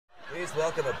Please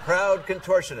welcome a proud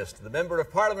contortionist, the Member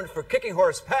of Parliament for Kicking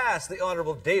Horse Pass, the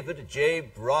Honourable David J.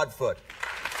 Broadfoot.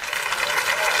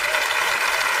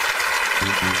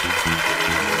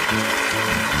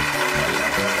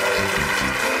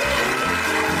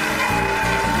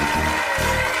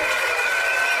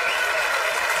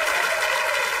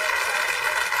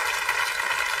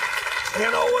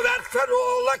 You know, with that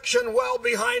federal election well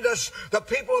behind us, the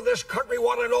people of this country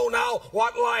want to know now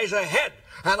what lies ahead.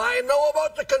 And I know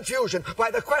about the confusion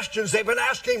by the questions they've been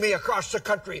asking me across the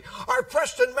country. Are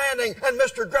Preston Manning and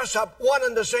Mr. Dressup one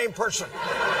and the same person?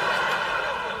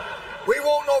 We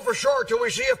won't know for sure till we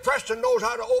see if Preston knows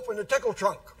how to open the tickle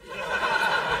trunk.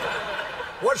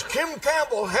 Was Kim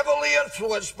Campbell heavily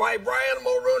influenced by Brian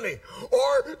Mulroney?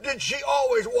 Or did she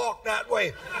always walk that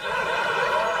way?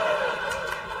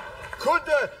 Could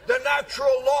the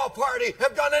Natural Law Party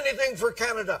have done anything for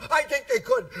Canada? I think they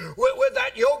could. With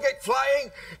that yogic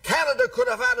flying, Canada could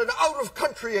have had an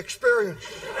out-of-country experience.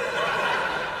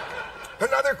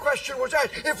 Another question was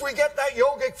asked, if we get that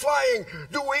yogic flying,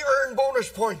 do we earn bonus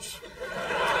points?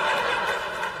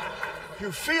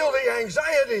 You feel the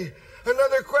anxiety.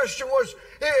 Another question was,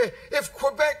 if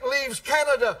Quebec leaves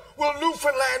Canada, will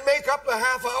Newfoundland make up the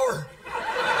half hour?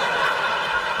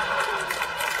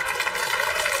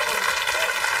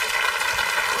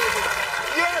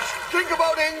 Think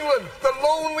about England, the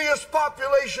loneliest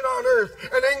population on earth.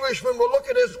 An Englishman will look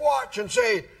at his watch and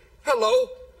say, hello.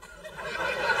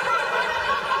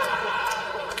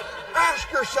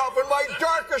 Ask yourself, in my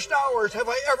darkest hours, have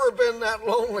I ever been that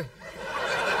lonely?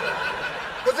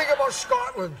 But think about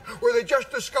Scotland, where they just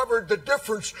discovered the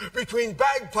difference between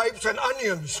bagpipes and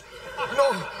onions.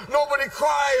 Nobody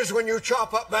cries when you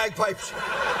chop up bagpipes.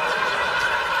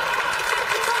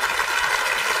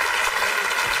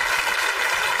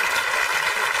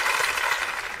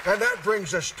 And that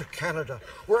brings us to Canada,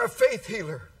 where a faith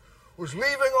healer was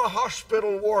leaving a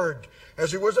hospital ward.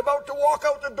 As he was about to walk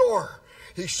out the door,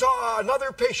 he saw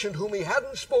another patient whom he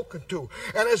hadn't spoken to.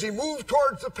 And as he moved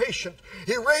towards the patient,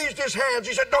 he raised his hands.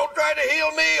 He said, "Don't try to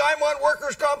heal me. I'm on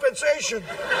workers' compensation."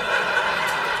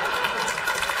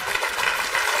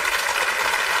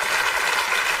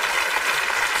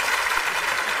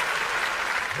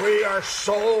 We are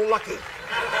so lucky.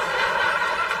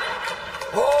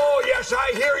 Oh, yes,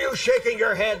 I hear you shaking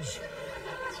your heads.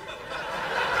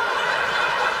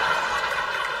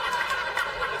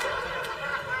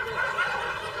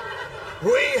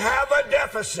 We have a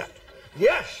deficit.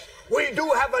 Yes, we do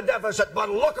have a deficit, but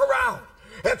look around.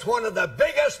 It's one of the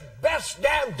biggest, best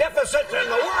damn deficits in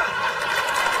the world.